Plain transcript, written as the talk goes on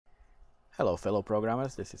Hello fellow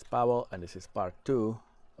programmers, this is Pavel and this is part 2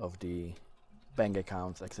 of the bank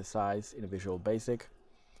accounts exercise in Visual Basic.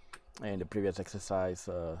 In the previous exercise,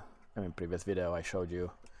 previous video, I showed you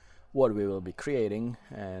what we will be creating,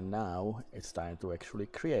 and now it's time to actually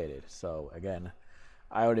create it. So again,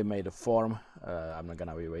 I already made a form. I'm not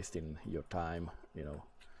gonna be wasting your time,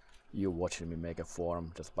 you watching me make a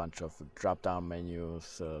form. Just a bunch of drop-down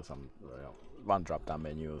menus, one drop-down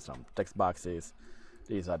menu, some text boxes.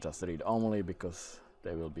 These are just read-only because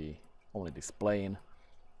they will be only displaying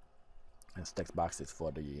as text boxes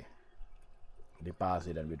for the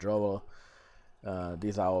deposit and withdrawal.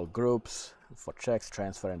 These are all groups for checks,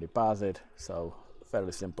 transfer and deposit, so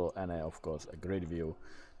fairly simple, and of course a grid view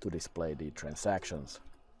to display the transactions.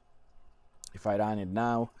 If I run it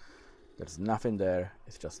now, there's nothing there.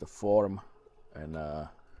 It's just a form, and the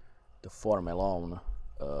form alone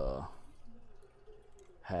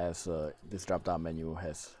has this drop-down menu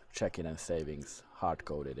has checking and savings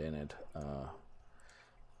hard-coded in it,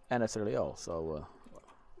 and that's really all. So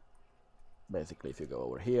basically, if you go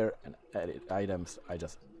over here and edit items, I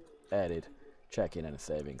just added checking and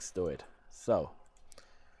savings to it. So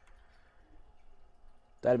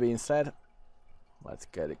that being said, let's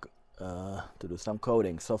get it to do some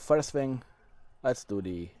coding. So first thing, let's do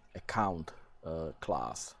the account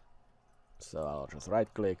class. So I'll just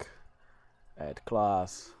right-click, add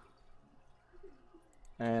class,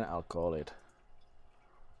 and I'll call it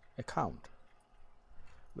account.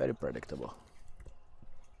 Very predictable.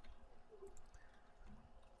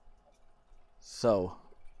 So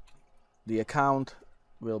the account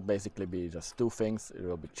will basically be just two things. It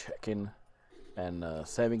will be checking and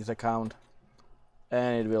savings account,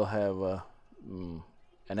 and it will have a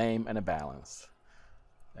name and a balance.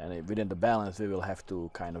 And within the balance, we will have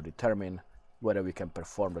to kind of determine whether we can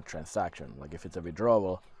perform the transaction. Like if it's a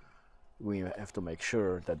withdrawal, we have to make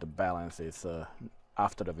sure that the balance is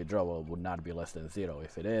after the withdrawal would not be less than 0.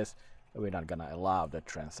 If it is, we're not gonna allow that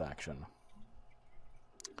transaction.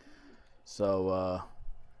 So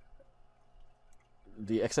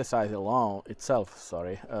the exercise alone itself,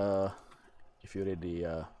 if you read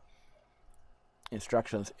the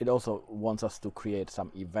instructions, it also wants us to create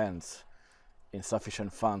some events,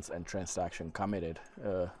 insufficient funds and transaction committed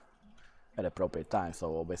at appropriate time.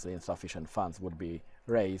 So obviously insufficient funds would be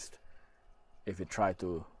raised if you try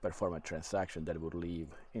to perform a transaction that would leave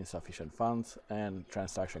insufficient funds, and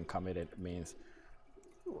transaction committed means,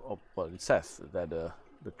 well, it says that the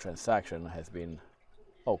transaction has been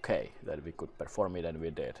okay, that we could perform it, and we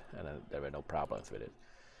did, and there were no problems with it.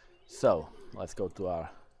 So let's go to our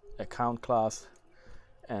account class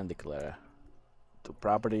and declare two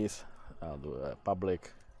properties. I'll do a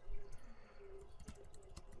public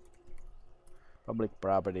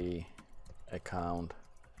property account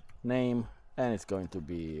name, and it's going to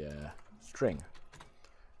be a string,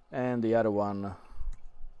 and the other one,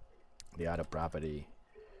 the other property,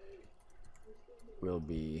 will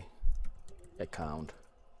be account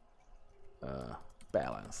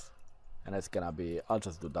balance, and it's gonna be, I'll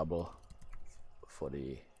just do double for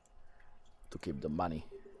to keep the money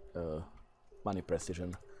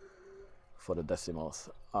precision for the decimals.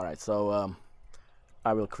 All right, so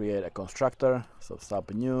I will create a constructor, so sub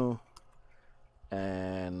new,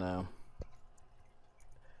 and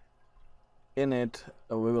in it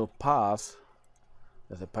we will pass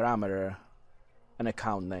as a parameter an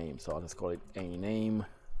account name. So I'll just call it a name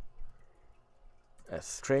as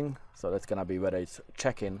string. So that's gonna be whether it's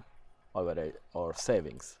checking or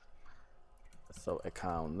savings. So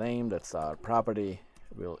account name, that's our property,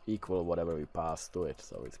 will equal whatever we pass to it.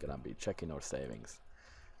 So it's gonna be checking or savings.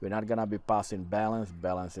 We're not gonna be passing balance.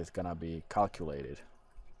 Balance is gonna be calculated.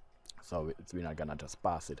 So we're not gonna just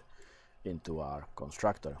pass it into our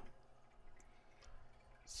constructor.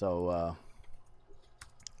 So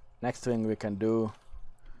next thing we can do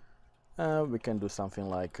something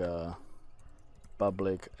like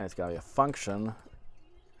public, and it's gonna be a function.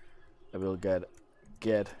 It will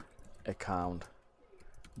get account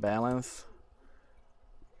balance.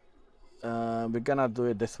 We're gonna do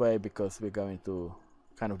it this way because we're going to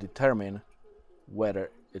kind of determine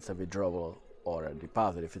whether it's a withdrawal or a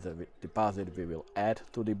deposit. If it's a deposit, we will add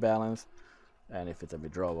to the balance, and if it's a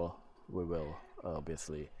withdrawal, we will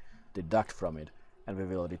obviously deduct from it, and we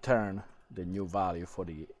will return the new value for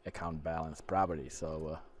the account balance property.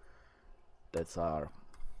 So that's our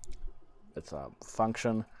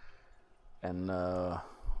function, and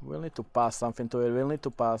we'll need to pass something to it. We'll need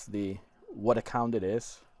to pass what account it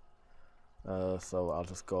is. So I'll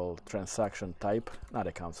just call transaction type, not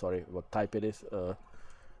account, sorry, what type it is,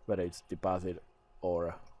 whether it's deposit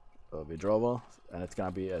or withdrawal, and it's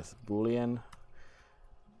gonna be as Boolean.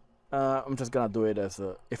 I'm just gonna do it as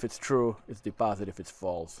if it's true, it's deposit. If it's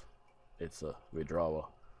false, it's a withdrawal.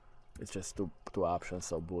 It's just two options,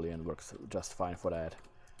 so Boolean works just fine for that.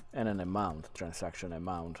 And an amount, transaction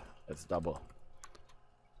amount, that's double.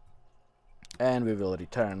 And we will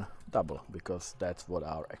return double because that's what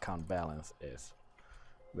our account balance is.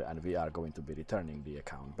 And we are going to be returning the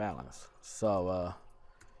account balance. So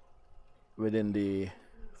within the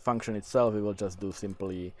function itself, we will just do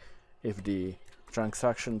simply if the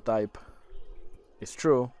transaction type is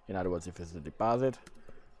true, in other words, if it's a deposit,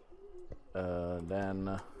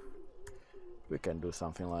 then we can do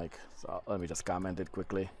something like, so let me just comment it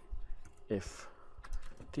quickly. If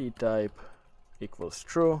t type equals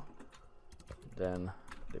true, then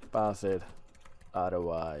deposit,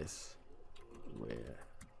 otherwise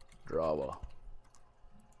withdrawal.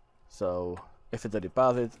 So if it's a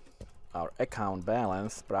deposit, our account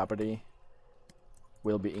balance property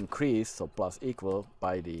will be increased, so plus equal,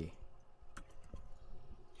 by the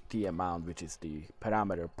t amount, which is the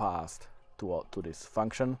parameter passed to this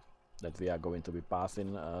function that we are going to be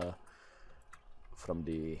passing from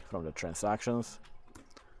the transactions.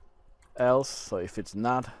 Else, so if it's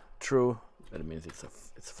not true, that means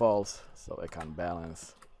it's false. So account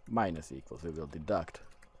balance minus equals, we will deduct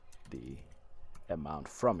the amount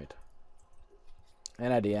from it,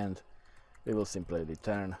 and at the end we will simply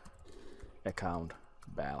return account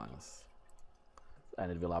balance,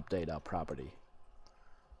 and it will update our property.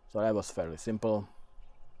 So that was fairly simple,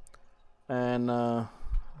 and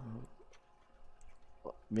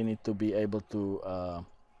we need to be able to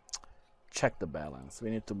check the balance. We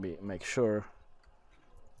need to make sure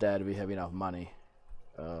that we have enough money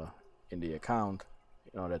in the account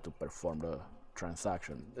in order to perform the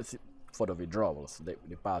transaction. It's for the withdrawals. The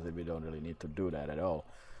deposit, we don't really need to do that at all,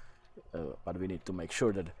 but we need to make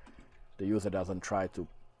sure that the user doesn't try to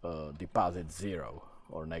deposit 0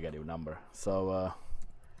 or negative number. So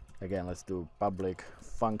again, let's do public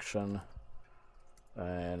function,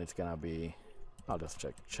 and it's gonna be, I'll just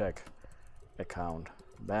check account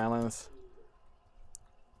balance,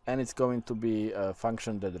 and it's going to be a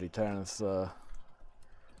function that returns a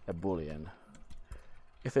Boolean.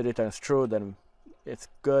 If it returns true, then it's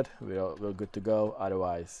good, we're good to go.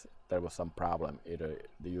 Otherwise, there was some problem. Either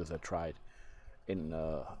the user tried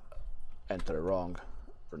enter a wrong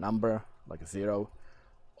number, like a 0,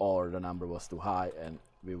 or the number was too high and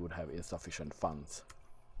we would have insufficient funds.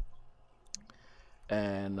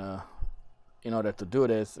 And in order to do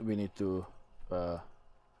this, we need to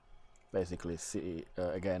basically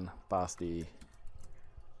again pass the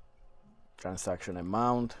transaction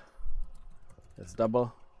amount as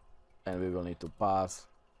double, and we will need to pass,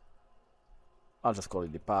 I'll just call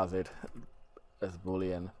it deposit, as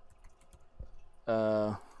Boolean.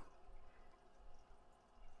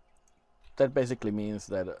 That basically means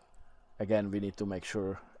that again we need to make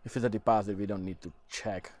sure if it's a deposit, we don't need to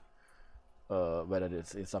check whether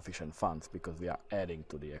it's insufficient funds because we are adding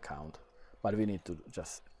to the account, but we need to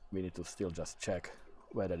still just check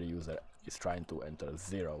whether the user is trying to enter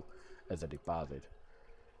 0 as a deposit.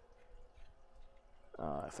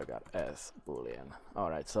 I forgot as Boolean.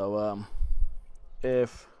 Alright, so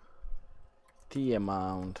if t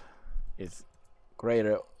amount is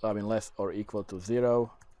greater, less or equal to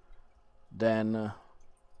 0, then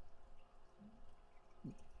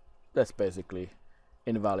that's basically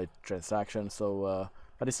invalid transaction. So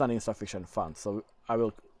but it's not insufficient funds, so I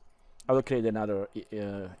will create another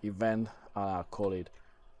event. I'll call it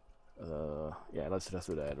yeah, let's just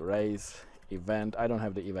do that, raise event. I don't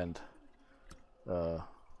have the event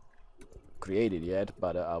created yet,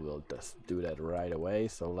 but I will just do that right away.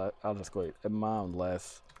 So I'll just call it amount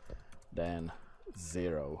less than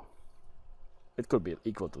 0. It could be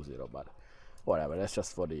equal to 0, but whatever, that's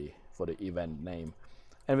just for the event name.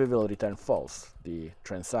 And we will return false. The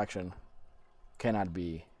transaction cannot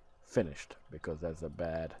be finished because that's a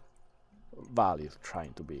bad value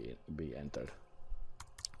trying to be entered.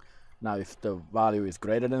 Now if the value is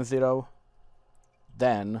greater than 0,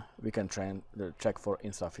 then we can check for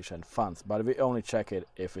insufficient funds, but we only check it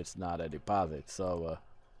if it's not a deposit. So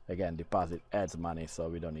again, deposit adds money, so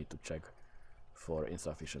we don't need to check for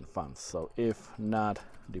insufficient funds. So if not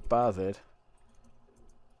deposit,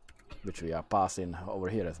 which we are passing over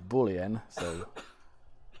here as Boolean, so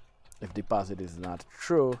if deposit is not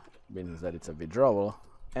true, means that it's a withdrawal,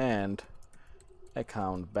 and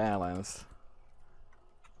account balance,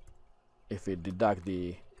 if we deduct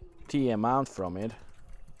the t amount from it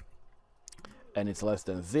and it's less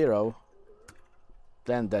than 0,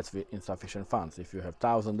 then that's insufficient funds. If you have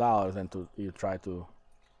 $1,000 and you try to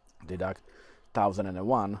deduct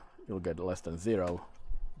 1,001, you'll get less than 0,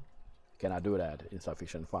 cannot do that,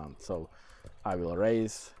 insufficient funds. So I will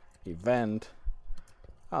raise event,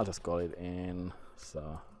 I'll just call it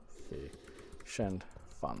insufficient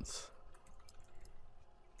funds.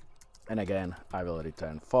 And again, I will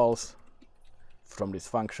return false from this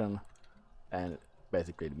function, and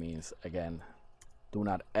basically it means, again, do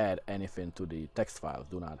not add anything to the text files,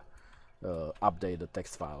 do not update the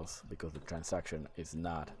text files, because the transaction is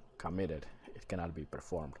not committed, it cannot be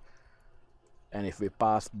performed. And if we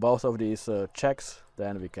pass both of these checks,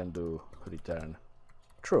 then we can do return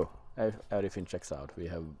true. Everything checks out. We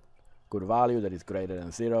have good value that is greater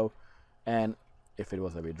than 0, and if it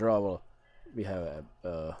was a withdrawal, we have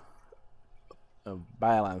a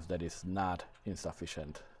balance that is not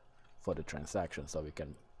insufficient for the transaction, so we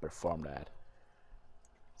can perform that.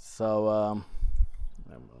 So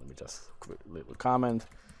let me just quick little comment,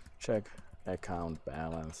 check account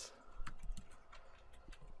balance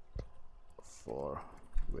for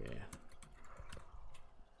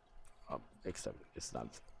except it's not,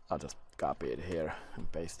 I'll just copy it here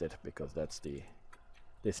and paste it, because that's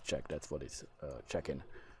this check, that's what it's checking.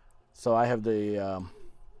 So I have the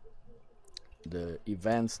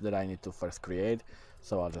events that I need to first create,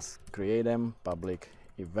 so I'll just create them, public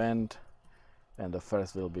event, and the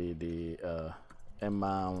first will be the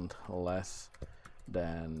amount less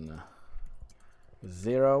than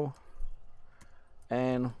 0,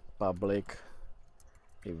 and public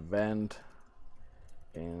event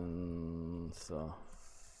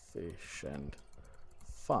insufficient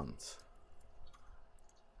funds.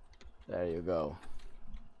 There you go.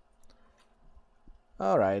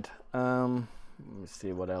 Alright, let me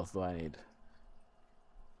see, what else do I need?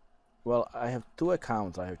 Well, I have two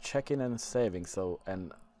accounts, I have checking and savings. So,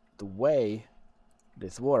 and the way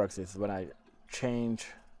this works is when I change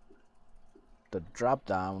the drop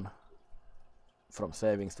down from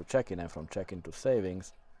savings to checking and from checking to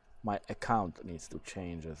savings, my account needs to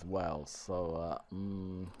change as well. So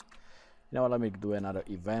you know what, let me do another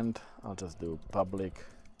event. I'll just do public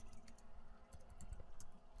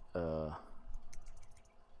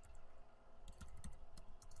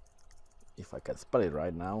if I can spell it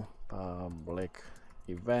right now, public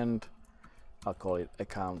event, I'll call it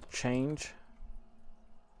account change,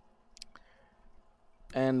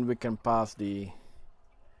 and we can pass the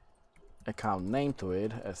account name to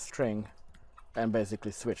it as string and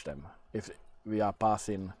basically switch them. If we are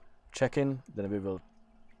passing checking, then we will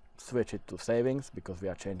switch it to savings because we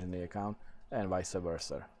are changing the account, and vice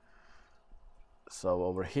versa. So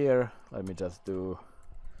over here, let me just do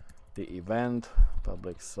the event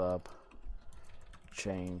public sub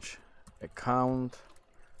change account,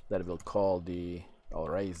 that will call the,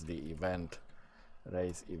 or raise the event,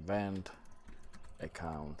 raise event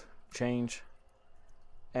account change,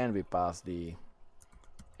 and we pass the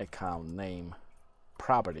account name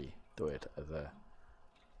property to it as a,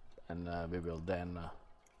 and we will then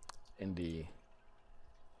in the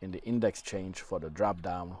index change for the drop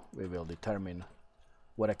down, we will determine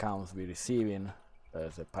what accounts we receive in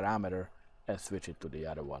as a parameter and switch it to the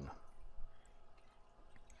other one.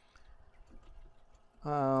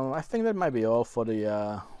 I think that might be all for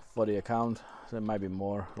the account. There might be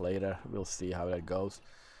more later. We'll see how that goes.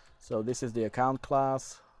 So this is the account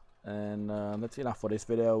class, and that's enough for this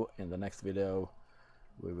video. In the next video,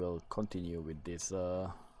 we will continue with this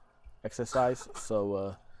exercise.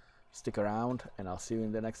 So stick around, and I'll see you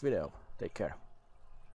in the next video. Take care.